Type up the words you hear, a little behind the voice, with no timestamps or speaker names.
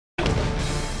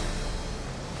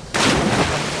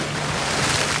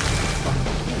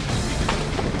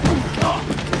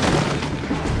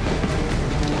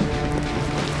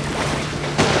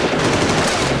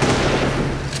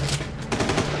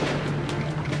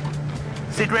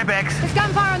Sit rep X. There's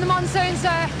gunfire on the monsoon,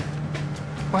 sir.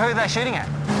 Well, who are they shooting at?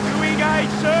 Do we engage,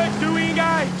 sir? Do we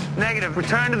engage? Negative.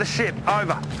 Return to the ship.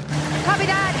 Over. Copy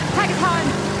that. Take us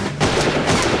home.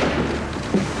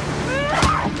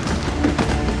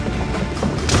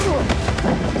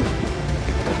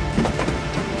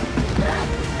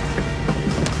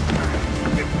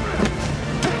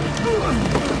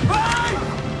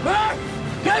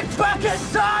 Get back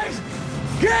inside!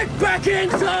 Get back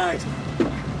inside!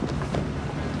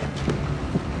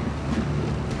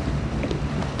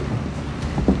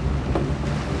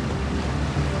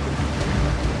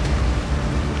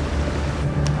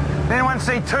 Anyone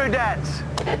see two dads?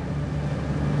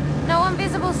 No one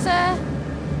visible, sir.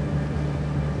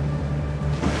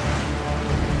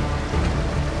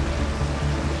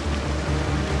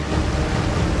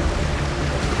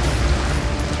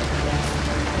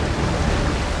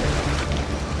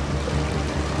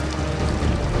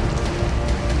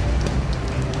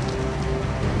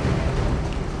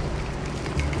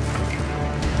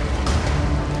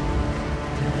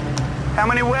 How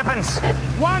many weapons?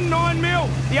 One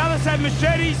 9mm. The others had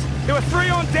machetes. There were 3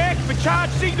 on deck, but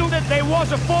Charge signalled that there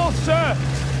was a 4th, sir.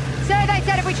 Sir, they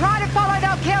said if we try to follow,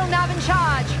 they'll kill Nikki and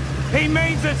Charge. He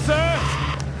means it, sir.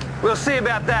 We'll see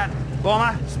about that.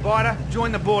 Bomber, Spider,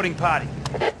 join the boarding party.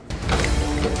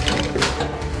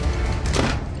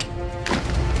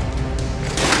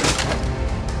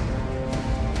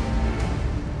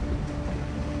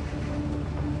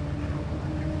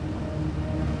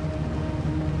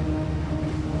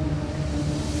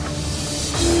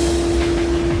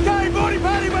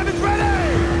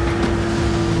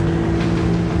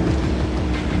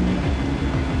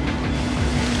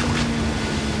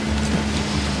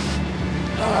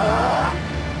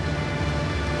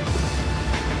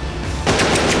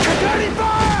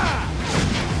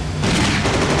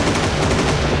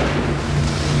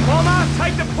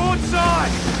 Take the port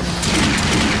side!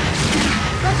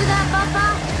 Roger that,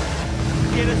 Buffer.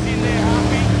 Get us in there,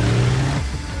 Harvey.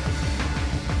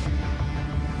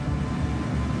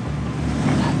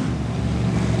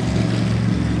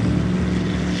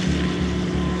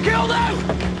 Kill them!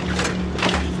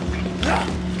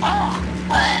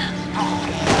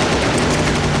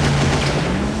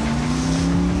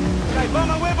 Okay,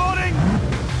 Bomber, we're boarding!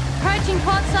 Approaching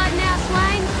port side now,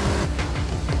 Swain.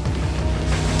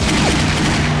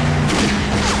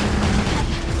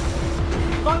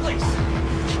 Buckley's!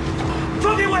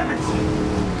 Drop your weapons!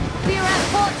 We're at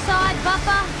port side,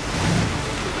 Buffer.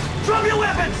 Drop your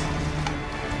weapons!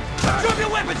 Drop your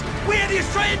weapons! We're the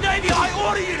Australian Navy! I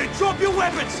order you to drop your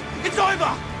weapons! It's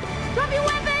over! Drop your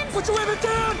weapons! Put your weapons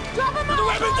down! Drop them Put the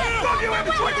weapons down! Drop your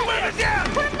weapons! Put your weapons down!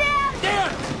 Put them down! Down!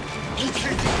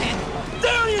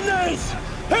 Down your knees!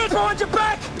 Hands behind your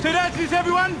back! 2 dads, is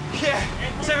everyone? Yeah,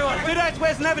 it's everyone. 2 dads,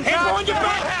 where's Nikki and Charge? Hands behind your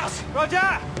back! House!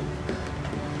 Roger!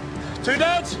 2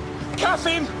 dads, cuff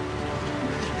him!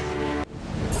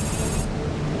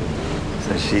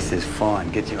 So she says,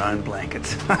 fine, get your own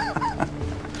blankets. I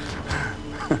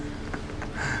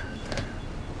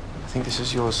think this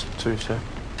is yours too, sir.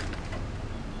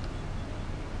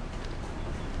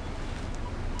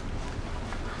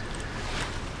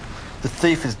 The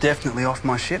thief is definitely off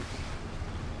my ship.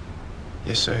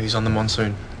 Yes, sir, he's on the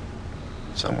monsoon.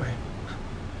 Somewhere.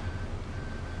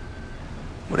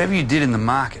 Whatever you did in the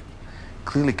market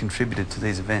clearly contributed to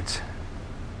these events.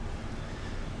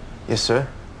 Yes, sir.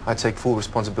 I take full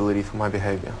responsibility for my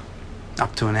behaviour.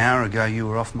 Up to an hour ago, you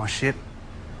were off my ship,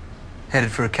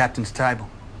 headed for a captain's table.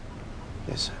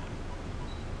 Yes, sir.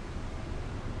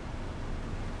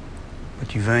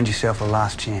 But you've earned yourself a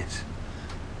last chance.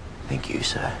 Thank you,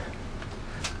 sir.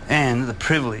 And the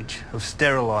privilege of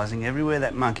sterilising everywhere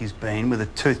that monkey's been with a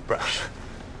toothbrush.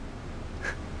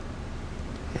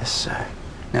 Yes, sir.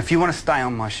 Now, if you want to stay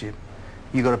on my ship,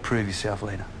 you got to prove yourself,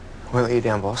 leader. We'll let you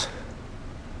down, boss.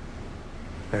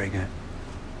 Very good.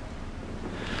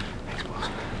 Thanks, boss.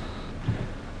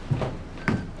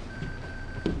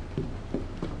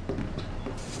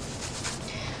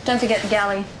 Don't forget the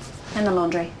galley and the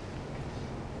laundry.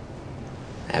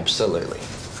 Absolutely.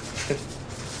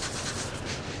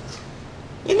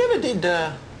 You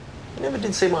never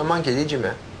did see my monkey, did you,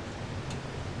 man?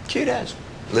 Cute as.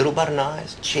 Little button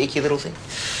eyes, cheeky little thing.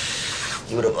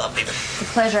 You would have loved him. The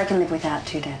pleasure I can live without,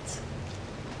 2 dads.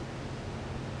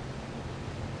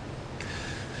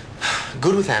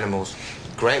 Good with animals,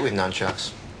 great with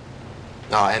nunchucks.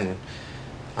 Oh, and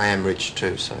I am rich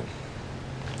too, so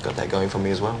got that going for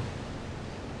me as well.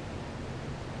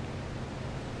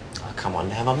 Oh, come on,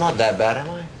 Nav, I'm not that bad, am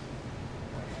I?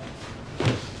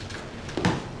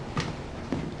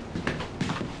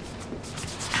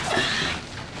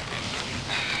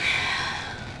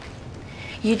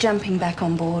 You jumping back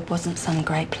on board wasn't some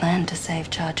great plan to save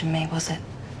Charge and me, was it?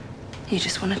 You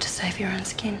just wanted to save your own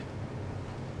skin.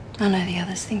 I know the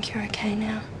others think you're okay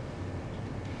now.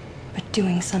 But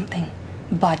doing something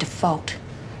by default,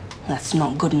 that's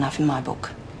not good enough in my book.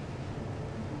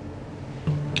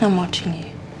 I'm watching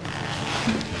you.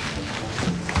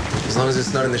 As long as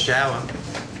it's not in the shower.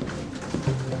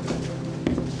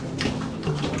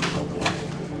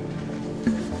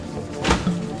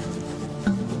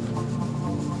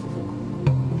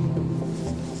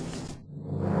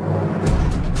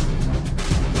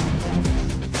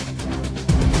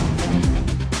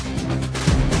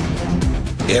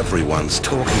 Everyone's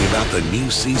talking about the new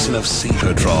season of Sea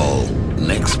Patrol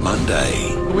next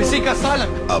Monday. We seek asylum.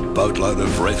 A boatload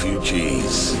of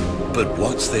refugees. But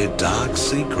what's their dark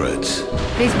secret?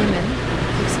 These women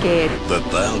look scared. That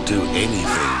they'll do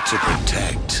anything to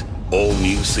protect. All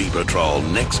new Sea Patrol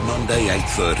next Monday,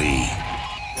 8:30.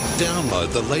 Download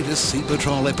the latest Sea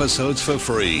Patrol episodes for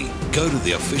free. Go to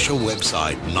the official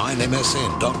website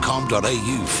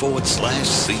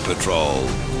 9msn.com.au/Sea Patrol.